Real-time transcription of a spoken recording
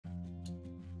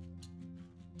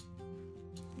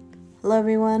Hello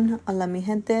everyone, hola mi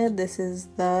gente. This is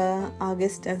the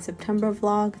August and September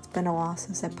vlog. It's been a while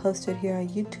since I posted here on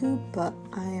YouTube, but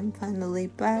I am finally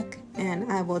back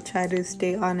and I will try to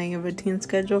stay on a routine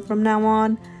schedule from now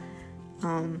on.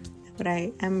 But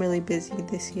I am really busy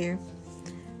this year.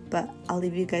 But I'll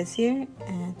leave you guys here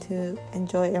and to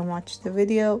enjoy and watch the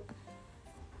video.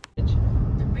 The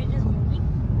bridge is moving?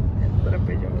 That's what a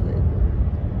bridge over there.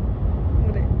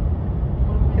 Look at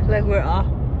it. It's like we're off.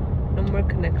 No more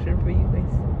connection for you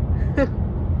guys.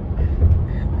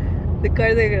 The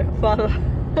cars are gonna follow.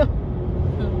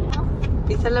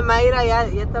 Písale, Mayra, ya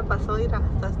te pasó, Ira,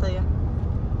 hasta allá.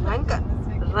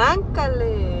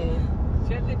 Arráncale.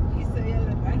 Yo le piso y ella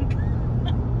le arranca.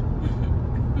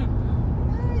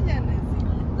 Ay, ya no.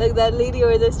 Like that lady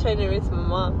over there's trying to race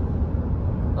Mama.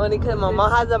 Only because Mama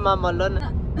has a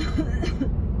mamalona.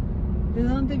 De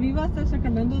donde vivo hasta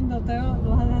Chacalón, donde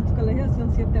lo vas a dejar a tu colegio,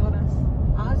 son 7 horas.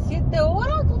 Ah, 7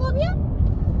 horas todavía?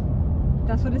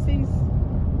 That's what it says.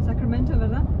 Sacramento,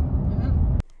 ¿verdad?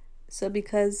 So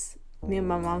because me and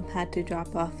my mom had to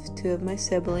drop off 2 of my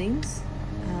siblings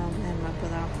and my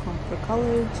brother home for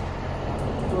college,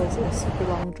 it was a super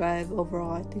long drive.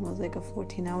 Overall, I think it was like a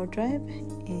 14-hour drive,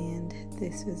 and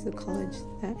this is the college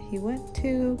that he went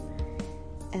to.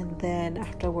 And then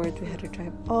afterwards we had to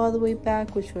drive all the way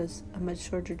back, which was a much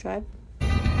shorter drive.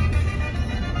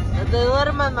 No te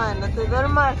duermas, man, no te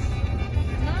duermas.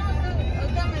 No,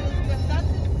 ahorita me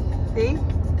despertaste. ¿Sí?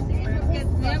 Sí, porque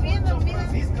ya bien dormida.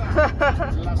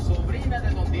 La sobrina de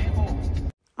Don Diego.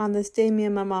 On this day, me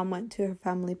and my mom went to her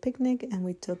family picnic and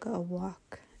we took a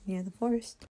walk near the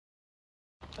forest.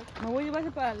 Me voy a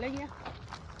llevar para la leña.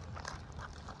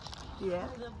 Yeah.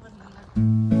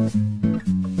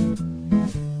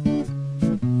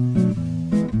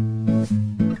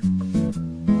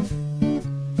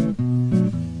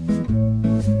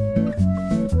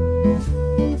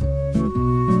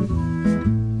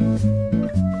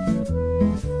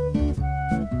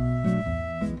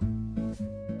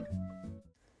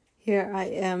 Here I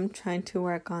am trying to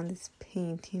work on this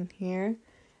painting here.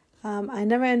 I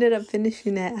never ended up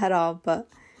finishing it at all, but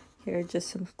here are just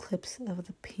some clips of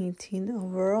the painting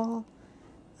overall.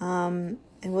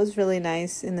 It was really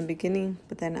nice in the beginning,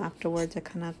 but then afterwards I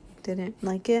kind of didn't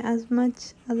like it as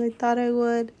much as I thought I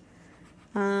would.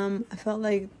 I felt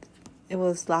like it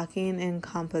was lacking in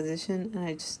composition and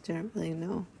I just didn't really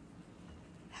know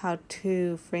how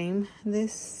to frame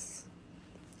this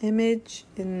image.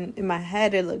 In my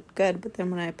head it looked good, but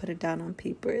then when I put it down on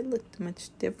paper it looked much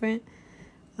different.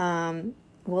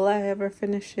 Will I ever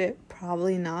finish it?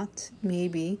 Probably not.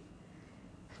 Maybe.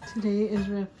 Today is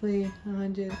roughly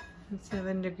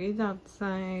 107 degrees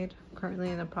outside. I'm currently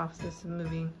in the process of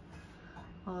moving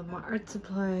all of my art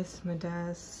supplies, my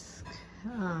desk,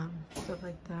 stuff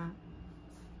like that.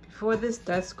 Before, this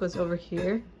desk was over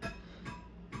here,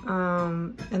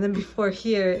 and then before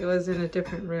here it was in a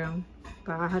different room,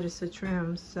 but I had to switch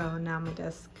rooms, so now my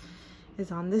desk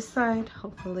is on this side.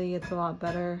 Hopefully it's a lot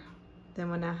better than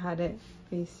when I had it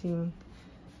facing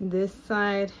this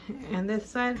side and this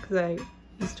side, because I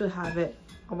used to have it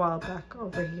a while back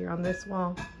over here on this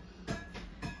wall.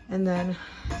 And then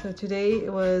so today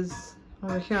it was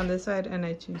over here on this side and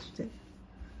I changed it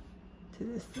to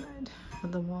this side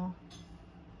of the wall.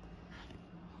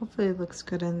 Hopefully it looks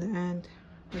good in the end.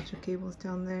 Bunch of cables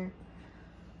down there.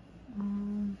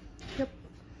 Yep.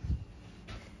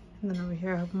 And then over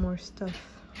here I have more stuff.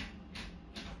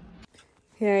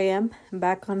 Here I am,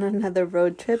 back on another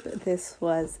road trip. This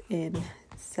was in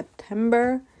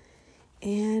September,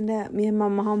 and me and my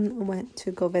mom went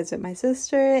to go visit my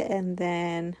sister, and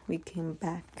then we came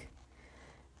back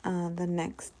the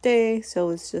next day, so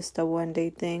it was just a one-day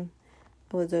thing.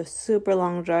 It was a super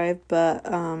long drive, but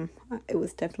it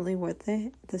was definitely worth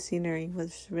it. The scenery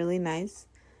was really nice,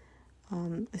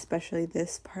 especially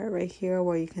this part right here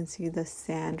where you can see the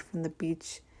sand from the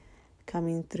beach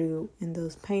coming through in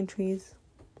those pine trees.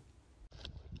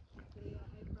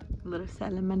 A little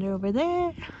salamander over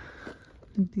there.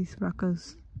 And these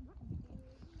rockos.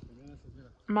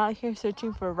 I'm out here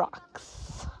searching for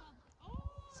rocks.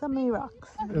 So many rocks.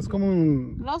 Es como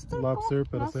un lobster,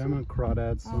 pero se llaman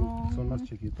crawdads. Son más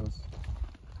chiquitos.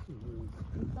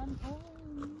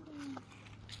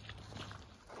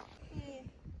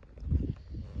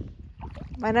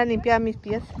 Van a limpiar mis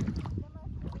pies.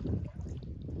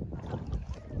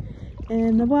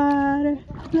 In the water,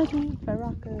 looking for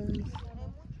rockos.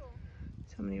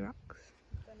 So many rocks.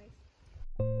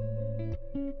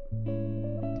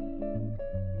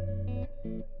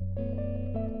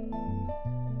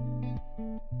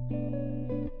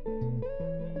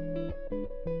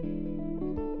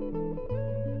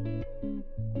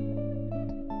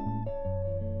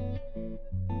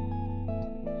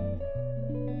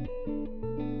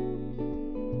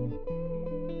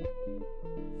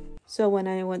 So when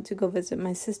I went to go visit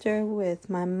my sister with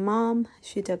my mom,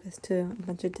 she took us to a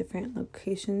bunch of different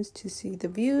locations to see the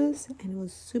views, and it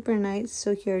was super nice.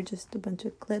 So here are just a bunch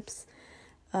of clips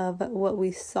of what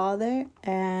we saw there,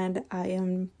 and I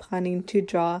am planning to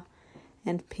draw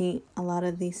and paint a lot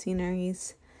of these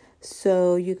sceneries.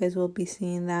 So you guys will be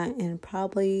seeing that in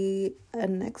probably a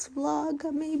next vlog,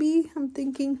 maybe, I'm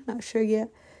thinking, not sure yet.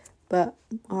 But,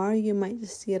 or you might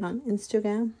just see it on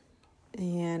Instagram.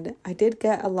 And I did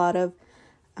get a lot of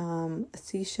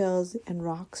seashells and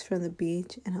rocks from the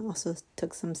beach, and I also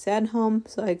took some sand home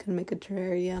so I could make a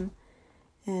terrarium.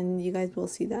 And you guys will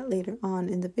see that later on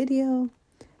in the video.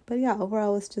 But yeah,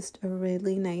 overall it's just a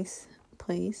really nice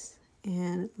place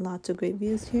and lots of great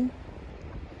views here.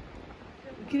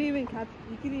 You can even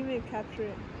capture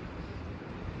it.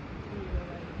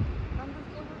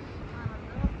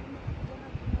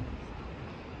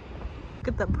 Look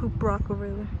at that poop rock over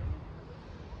there.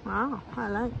 Wow, I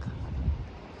like.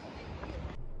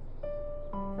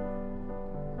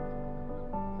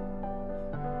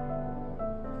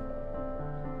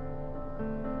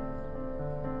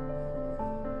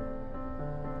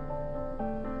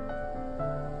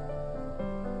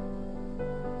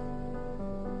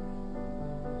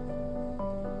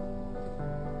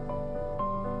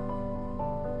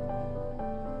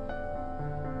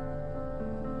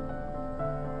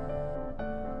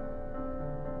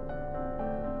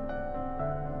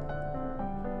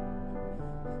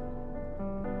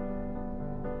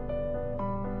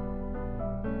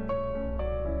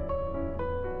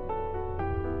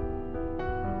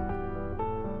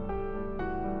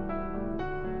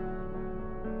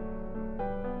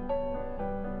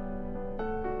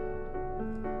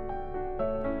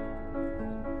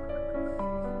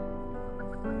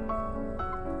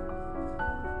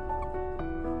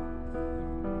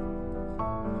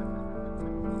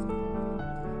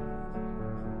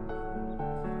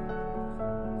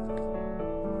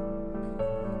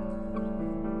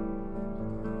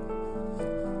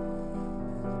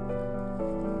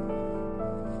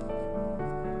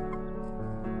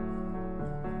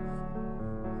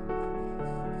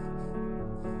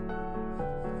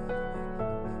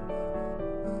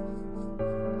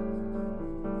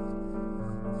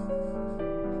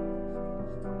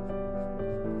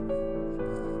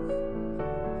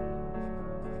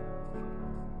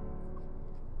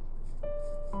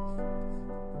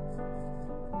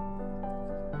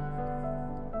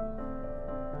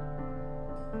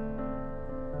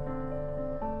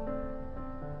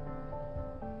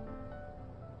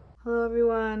 Hello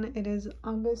everyone, it is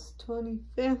August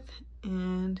 25th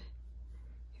and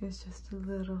here's just a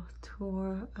little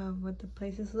tour of what the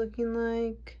place is looking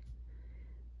like.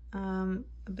 A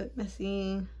bit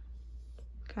messy,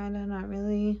 kinda, not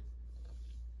really.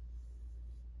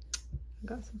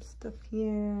 Got some stuff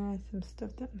here, some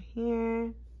stuff down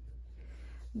here.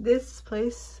 This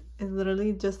place is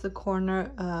literally just the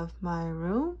corner of my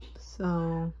room,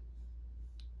 so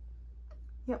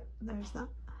yep, there's that.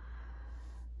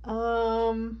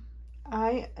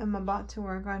 I am about to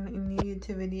work on a new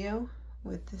YouTube video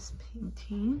with this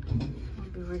painting. I'll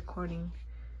be recording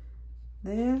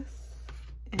this,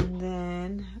 and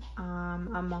then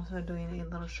I'm also doing a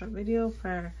little short video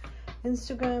for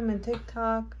Instagram and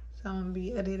TikTok, so I'm gonna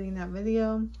be editing that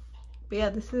video. But yeah,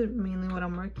 this is mainly what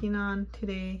I'm working on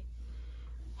today.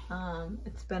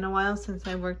 It's been a while since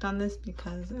I worked on this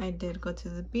because I did go to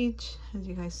the beach, as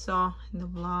you guys saw in the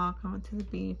vlog. I went to the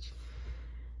beach.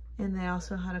 And I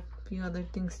also had a few other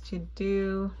things to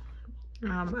do.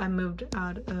 I moved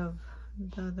out of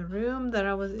the other room that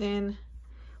I was in,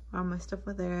 where all my stuff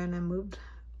was there, and I moved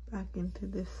back into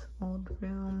this old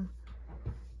room.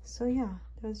 So yeah,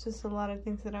 there was just a lot of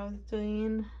things that I was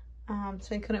doing.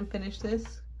 So I couldn't finish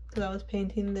this because I was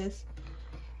painting this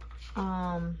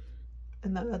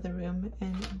in the other room,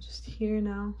 and I'm just here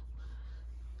now.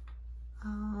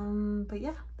 But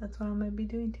yeah, that's what I'm gonna be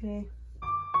doing today.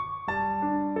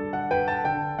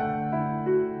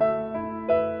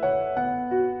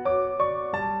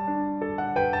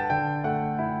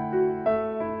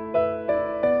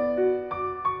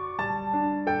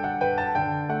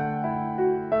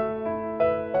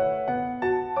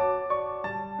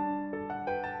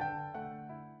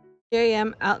 Here I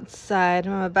am outside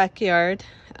in my backyard.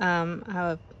 I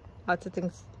have lots of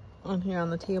things on here on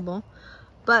the table,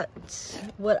 but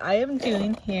what I am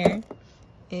doing here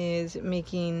is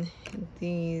making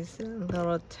these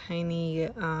little tiny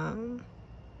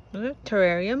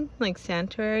terrarium, like sand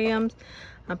terrariums.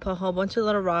 I put a whole bunch of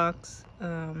little rocks,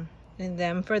 and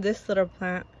then for this little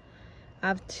plant I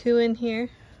have two in here.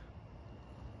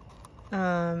 So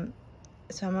I'm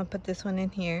gonna put this one in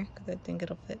here because I think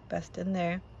it'll fit best in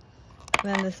there.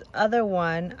 then this other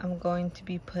one I'm going to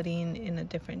be putting in a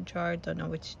different jar. Don't know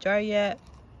which jar yet.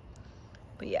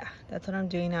 But yeah, that's what I'm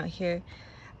doing out here.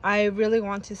 I really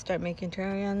want to start making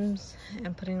terrariums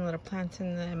and putting little plants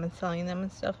in them and selling them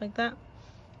and stuff like that.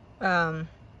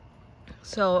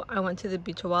 So I went to the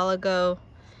beach a while ago,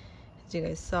 as you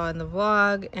guys saw in the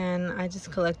vlog, and I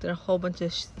just collected a whole bunch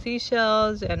of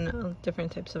seashells and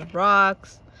different types of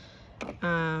rocks,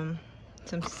 some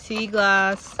sea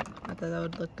glass. I thought that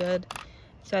would look good.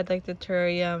 So I'd like the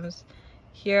terrariums.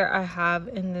 Here I have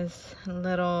in this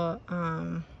little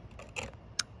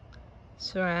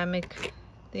ceramic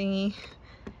thingy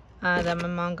that my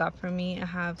mom got for me. I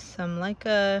have some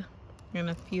Leica and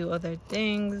a few other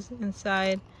things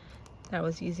inside that I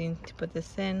was using to put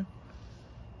this in.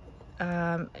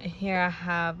 Here I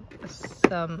have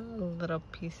some little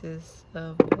pieces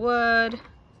of wood,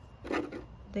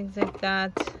 things like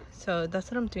that. So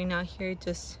that's what I'm doing out here,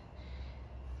 just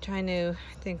trying to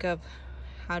think of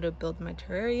how to build my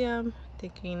terrarium,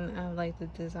 thinking of like the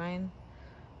design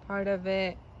part of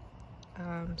it.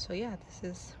 So yeah, this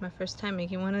is my first time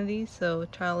making one of these, so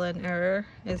trial and error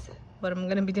is what I'm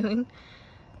gonna be doing.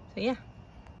 So yeah.